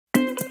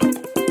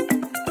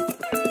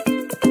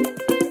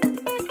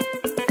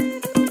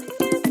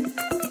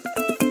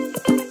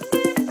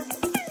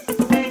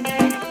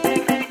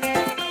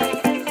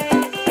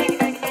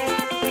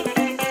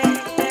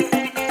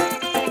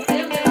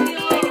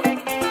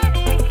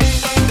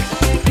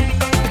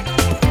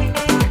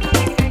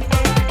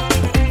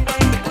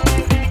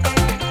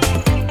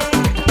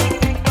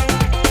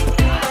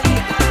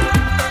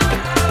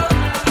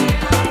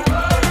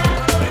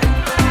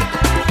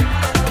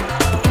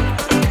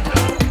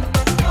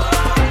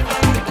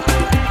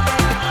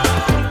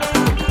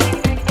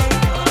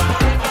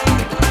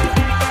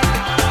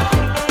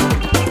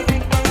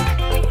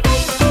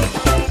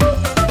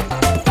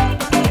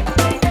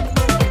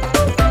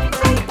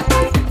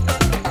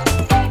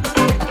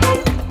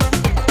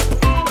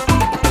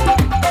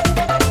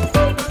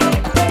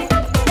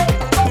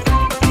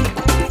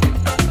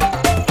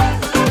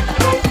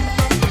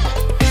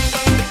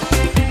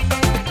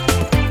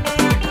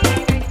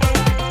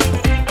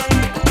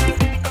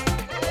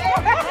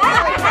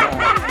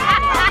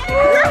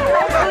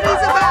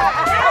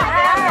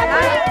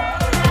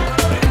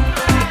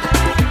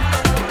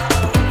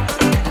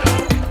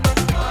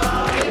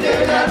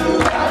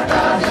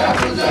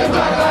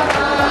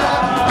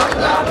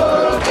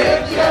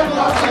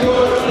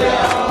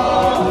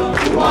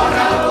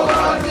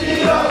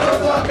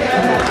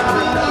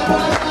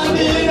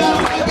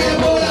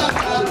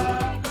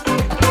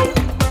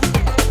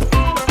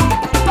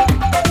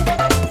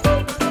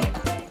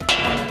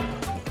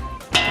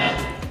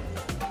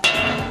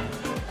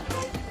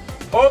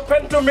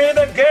Open to me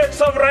the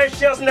gates of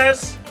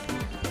righteousness.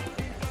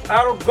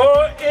 I will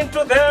go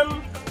into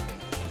them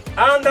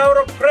and I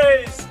will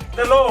praise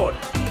the Lord.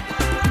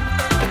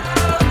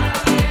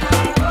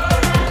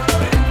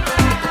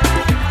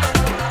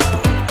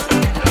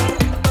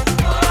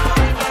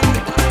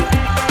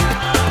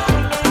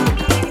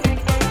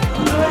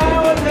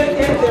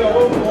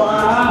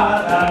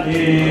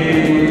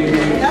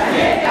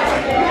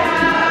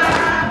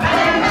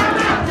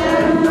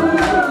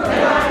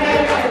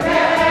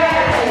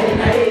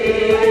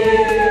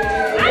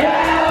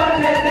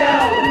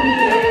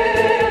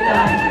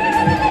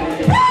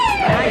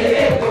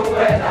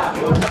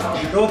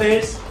 Do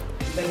this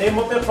in the name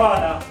of the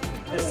Father,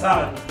 the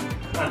Son,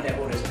 and the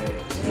Holy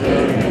Spirit.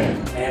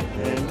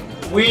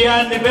 Amen. We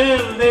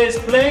unveil this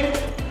plaque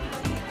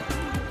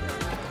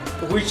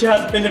which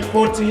has been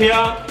put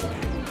here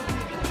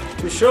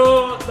to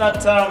show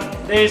that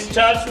this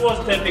church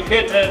was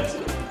dedicated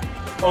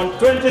on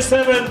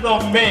 27th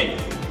of May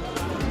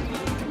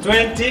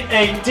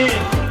 2018.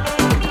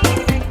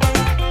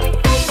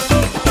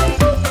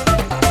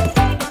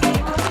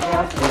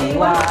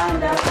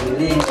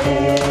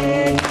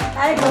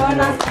 I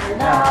gonna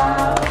stand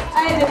out,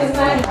 I raise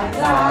my hands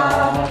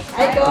out,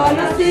 I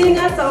gonna sing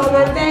a song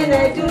and then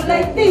I do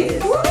like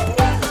this.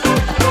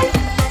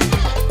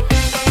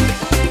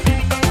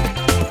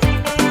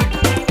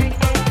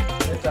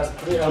 Let us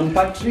pray. I'm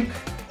Patrick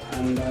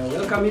and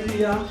welcome you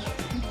here.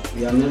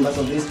 We are members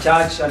of this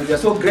church and we are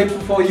so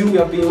grateful for you. We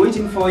have been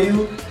waiting for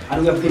you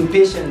and we have been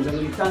patient, and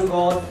we thank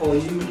God for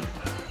you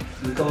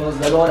because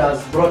the Lord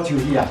has brought you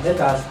here.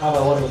 Let us have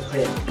a word of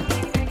prayer.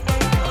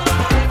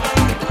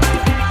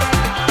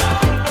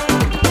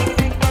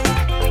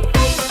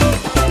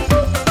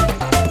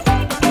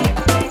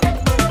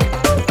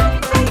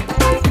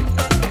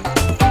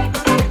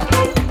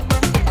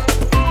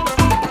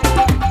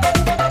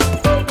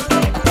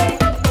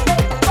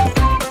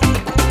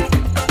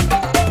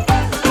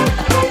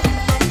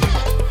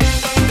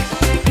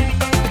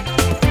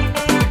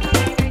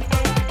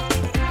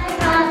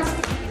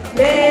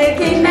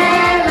 Making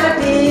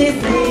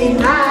melodies in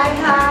my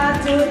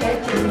heart to the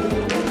King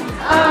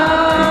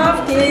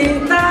of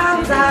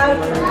kingdoms out,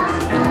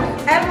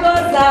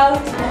 echoes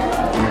out,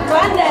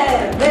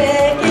 wonder,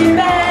 making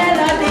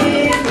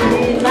melodies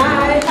in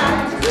my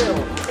heart.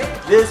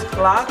 This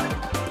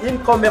plaque in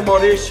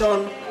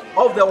commemoration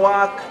of the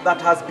work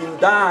that has been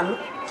done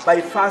by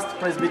First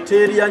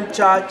Presbyterian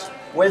Church,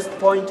 West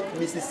Point,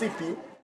 Mississippi,